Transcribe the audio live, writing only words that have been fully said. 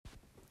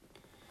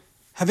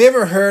Have you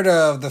ever heard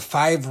of the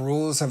 5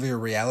 rules of your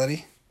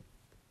reality?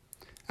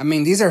 I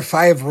mean, these are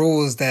 5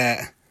 rules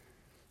that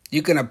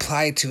you can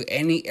apply to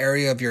any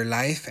area of your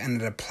life,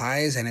 and it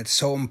applies, and it's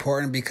so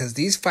important because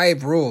these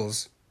 5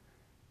 rules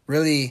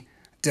really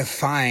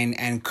define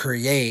and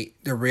create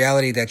the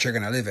reality that you're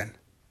going to live in.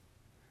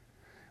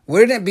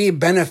 Wouldn't it be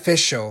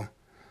beneficial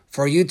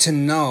for you to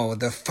know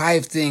the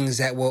 5 things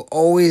that will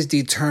always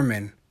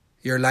determine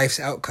your life's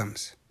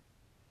outcomes?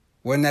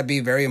 Wouldn't that be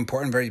very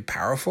important, very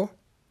powerful?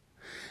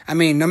 I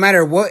mean, no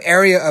matter what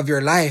area of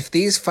your life,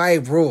 these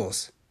 5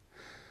 rules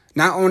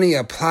not only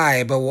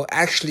apply, but will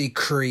actually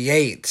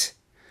create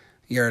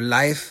your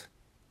life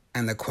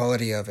and the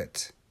quality of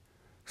it.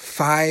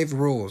 5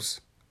 rules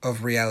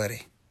of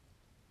reality.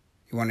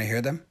 You want to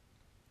hear them?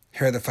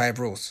 Here are the 5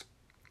 rules.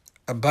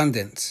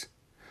 Abundance,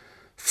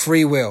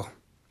 free will,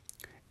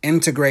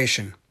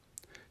 integration,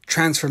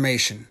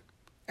 transformation,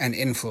 and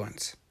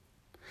influence.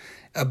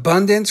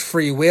 Abundance,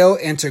 free will,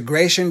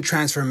 integration,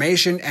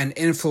 transformation, and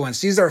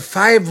influence. These are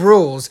 5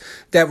 rules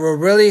that will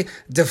really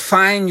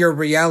define your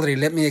reality.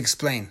 Let me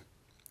explain.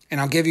 And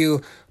I'll give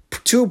you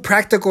 2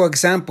 practical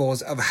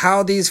examples of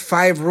how these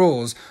 5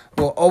 rules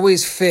will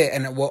always fit,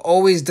 and it will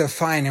always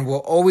define, and will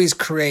always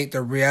create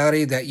the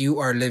reality that you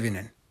are living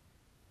in.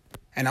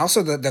 And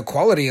also the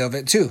quality of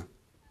it too.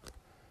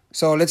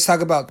 So let's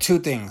talk about 2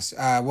 things.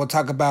 We'll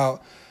talk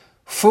about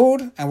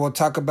food, and we'll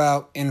talk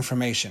about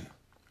information.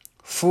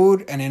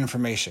 Food and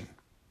information.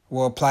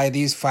 We'll apply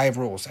these 5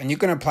 rules. And you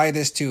can apply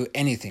this to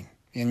anything,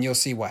 and you'll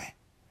see why.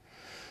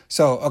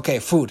 So, okay,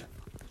 food.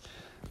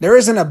 There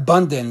is an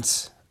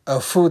abundance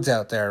of foods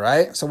out there,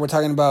 right? So we're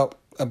talking about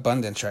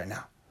abundance right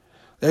now.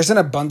 There's an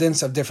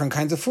abundance of different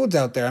kinds of foods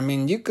out there. I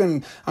mean, you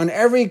can, on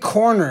every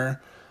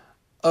corner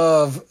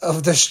of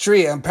the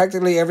street, on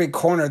practically every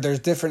corner, there's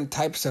different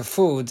types of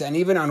foods. And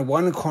even on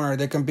one corner,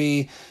 there can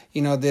be,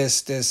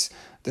 this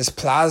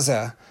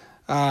plaza,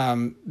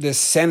 this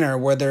center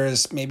where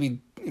there's maybe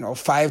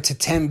 5 to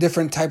 10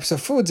 different types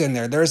of foods in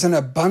there. There's an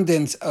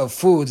abundance of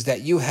foods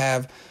that you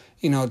have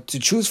to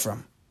choose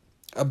from.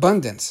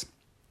 Abundance.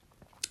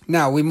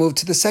 Now we move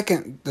to the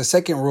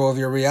second rule of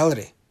your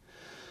reality.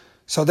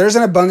 So there's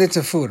an abundance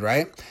of food,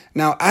 right?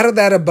 Now out of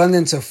that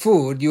abundance of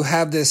food, you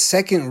have this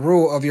second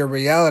rule of your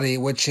reality,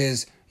 which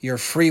is your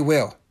free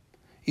will.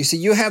 You see,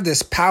 you have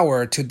this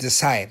power to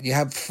decide. You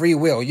have free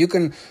will. You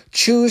can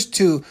choose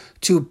to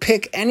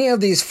pick any of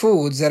these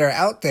foods that are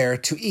out there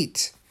to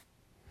eat.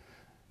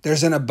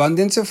 There's an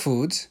abundance of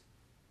foods,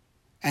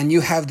 and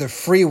you have the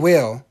free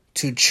will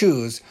to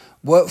choose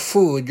what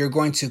food you're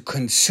going to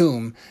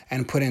consume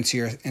and put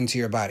into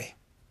your body.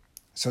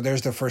 So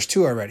there's the first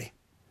 2 already.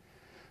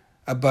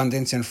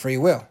 Abundance and free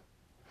will.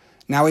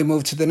 Now we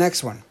move to the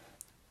next one.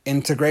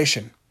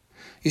 Integration.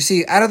 You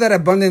see, out of that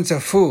abundance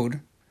of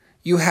food,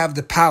 you have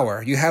the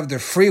power, you have the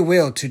free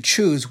will to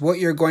choose what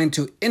you're going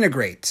to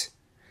integrate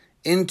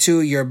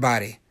into your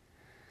body.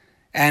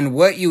 And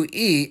what you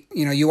eat,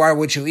 you are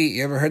what you eat.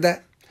 You ever heard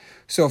that?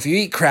 So if you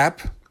eat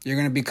crap, you're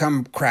going to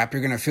become crap.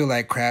 You're going to feel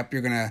like crap.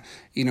 You're going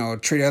to,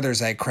 treat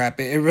others like crap.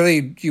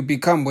 You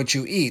become what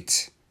you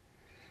eat.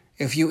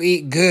 If you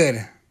eat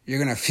good, you're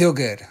going to feel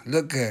good,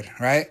 look good,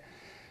 right?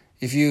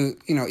 If you,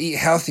 eat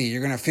healthy,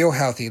 you're going to feel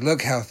healthy,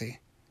 look healthy.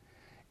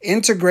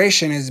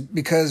 Integration is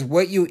because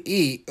what you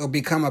eat will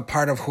become a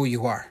part of who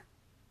you are.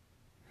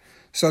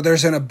 So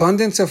there's an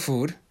abundance of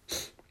food.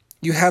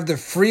 You have the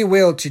free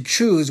will to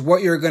choose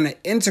what you're going to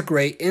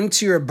integrate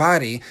into your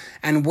body.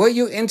 And what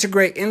you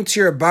integrate into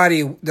your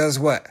body does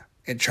what?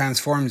 It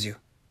transforms you.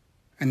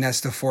 And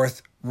that's the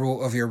 4th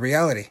rule of your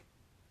reality.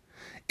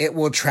 It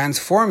will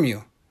transform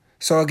you.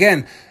 So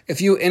again,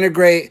 if you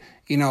integrate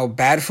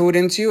bad food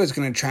into you, it's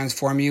going to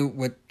transform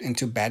you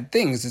into bad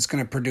things. It's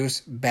going to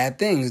produce bad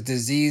things,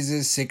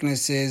 diseases,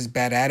 sicknesses,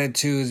 bad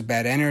attitudes,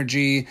 bad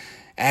energy,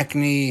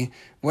 acne,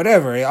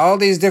 whatever. All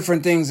these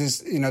different things is,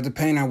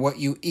 depending on what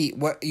you eat,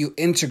 what you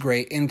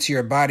integrate into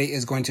your body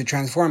is going to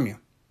transform you.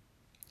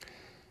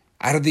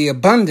 Out of the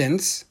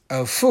abundance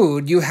of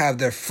food, you have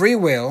the free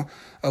will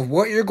of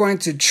what you're going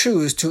to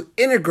choose to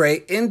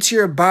integrate into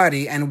your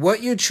body, and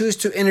what you choose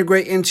to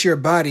integrate into your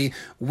body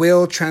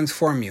will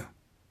transform you.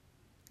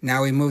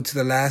 Now we move to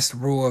the last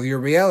rule of your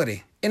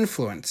reality,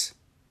 influence.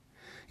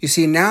 You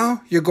see,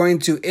 now you're going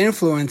to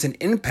influence and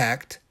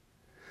impact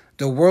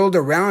the world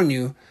around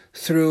you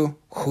through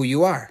who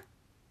you are,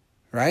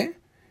 right?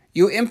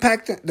 You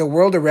impact the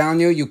world around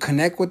you, you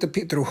connect with the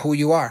people through who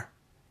you are.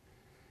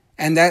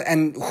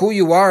 And who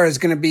you are is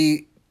going to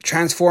be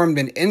transformed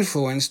and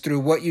influenced through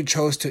what you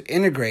chose to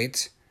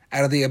integrate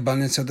out of the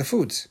abundance of the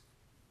foods.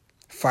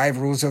 5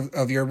 rules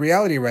of your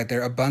reality right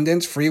there.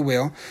 Abundance, free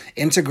will,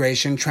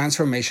 integration,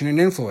 transformation, and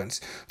influence.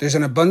 There's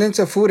an abundance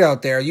of food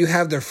out there. You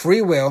have the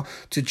free will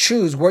to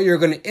choose what you're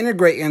going to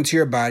integrate into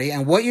your body,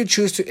 and what you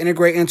choose to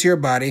integrate into your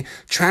body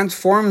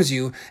transforms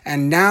you.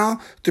 And now,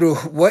 through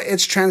what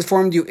it's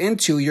transformed you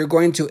into, you're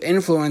going to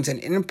influence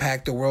and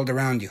impact the world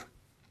around you.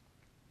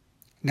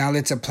 Now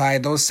let's apply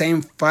those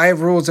same 5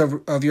 rules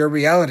of your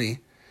reality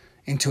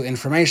into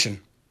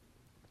information.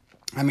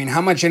 I mean,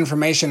 how much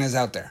information is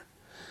out there?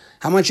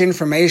 How much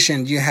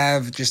information do you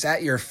have just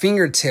at your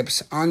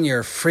fingertips on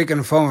your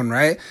freaking phone,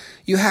 right?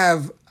 You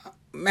have,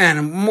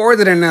 man, more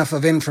than enough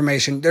of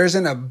information. There's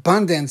an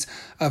abundance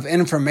of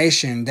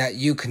information that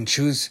you can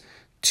choose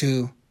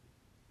to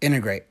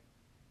integrate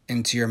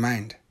into your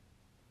mind.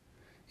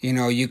 You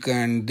know, you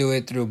can do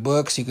it through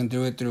books. You can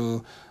do it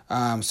through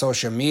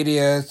social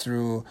media,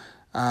 through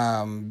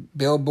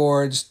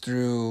billboards,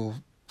 through,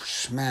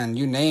 man,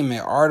 you name it,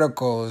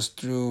 articles,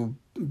 through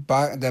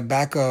the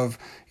back of,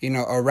 you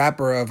know, a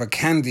wrapper of a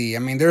candy. I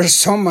mean, there's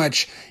so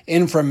much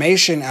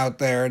information out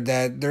there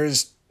that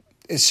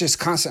it's just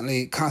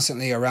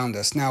constantly around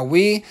us. Now,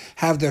 we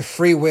have the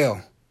free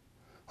will.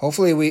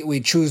 Hopefully we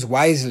choose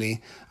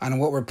wisely on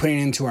what we're putting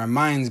into our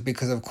minds,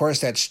 because of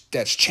course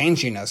that's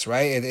changing us,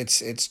 right?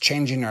 It's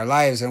changing our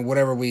lives and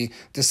whatever we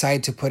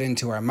decide to put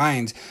into our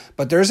minds.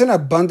 But there's an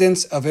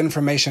abundance of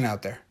information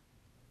out there.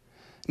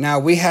 Now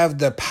we have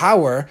the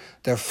power,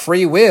 the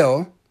free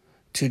will,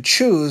 to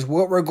choose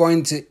what we're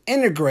going to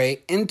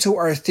integrate into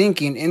our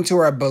thinking, into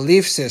our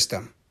belief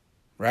system,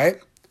 right?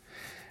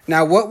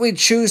 Now what we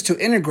choose to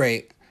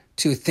integrate,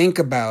 to think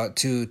about,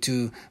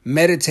 to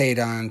meditate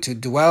on, to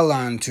dwell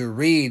on, to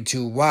read,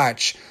 to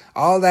watch,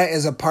 all that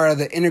is a part of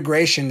the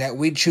integration that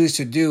we choose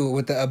to do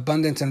with the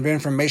abundance of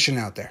information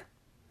out there.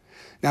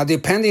 Now,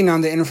 depending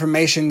on the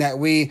information that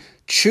we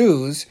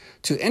choose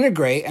to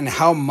integrate and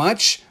how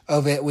much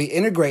of it we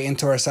integrate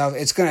into ourselves,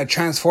 it's going to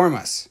transform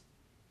us.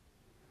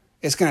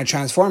 It's going to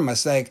transform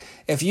us. Like,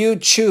 if you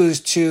choose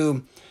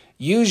to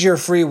use your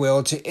free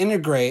will to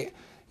integrate,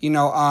 you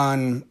know,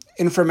 on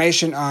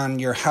information on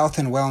your health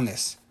and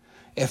wellness,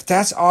 if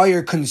that's all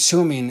you're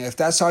consuming, if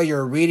that's all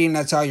you're reading,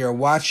 that's all you're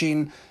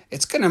watching,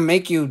 it's going to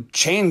make you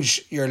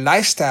change your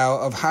lifestyle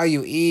of how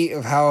you eat,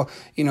 of how,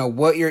 you know,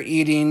 what you're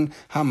eating,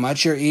 how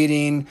much you're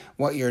eating,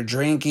 what you're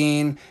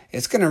drinking.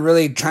 It's going to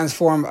really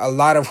transform a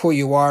lot of who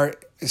you are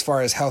as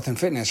far as health and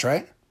fitness,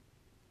 right?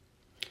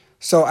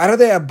 So out of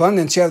the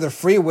abundance, you have the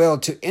free will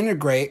to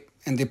integrate,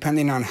 and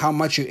depending on how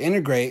much you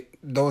integrate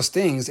those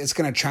things, it's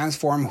going to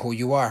transform who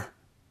you are.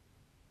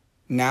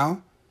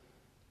 Now,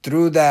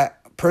 through that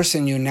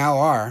person you now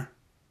are,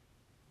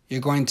 you're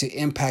going to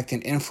impact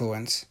and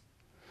influence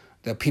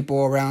the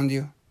people around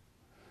you,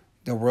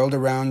 the world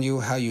around you,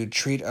 how you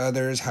treat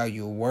others, how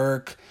you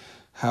work,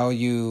 how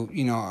you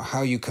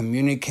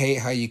communicate,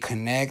 how you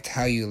connect,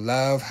 how you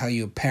love, how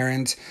you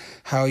parent,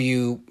 how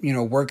you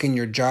work in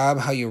your job,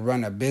 how you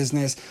run a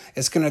business.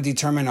 It's going to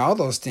determine all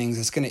those things.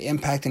 It's going to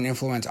impact and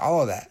influence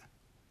all of that.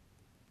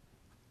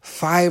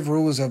 5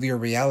 rules of your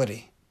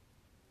reality: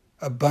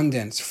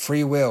 abundance,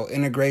 free will,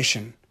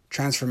 integration,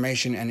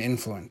 transformation, and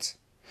influence.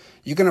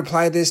 You can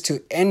apply this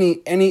to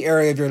any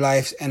area of your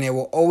life, and it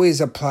will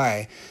always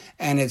apply.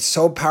 And it's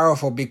so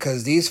powerful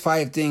because these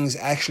 5 things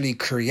actually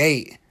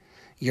create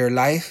your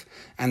life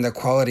and the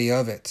quality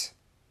of it.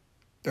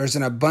 There's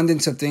an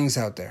abundance of things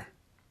out there.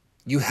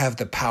 You have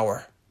the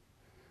power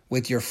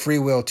with your free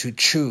will to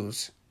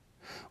choose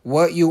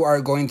what you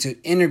are going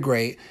to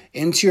integrate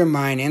into your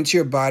mind, into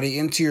your body,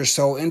 into your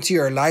soul, into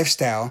your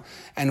lifestyle.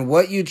 And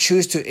what you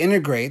choose to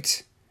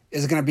integrate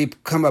is going to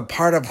become a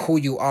part of who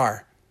you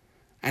are.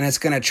 And it's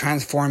going to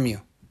transform you.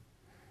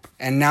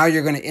 And now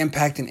you're going to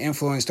impact and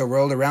influence the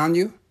world around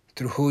you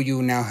through who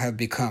you now have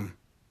become.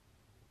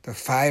 The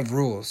 5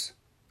 rules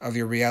of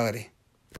your reality.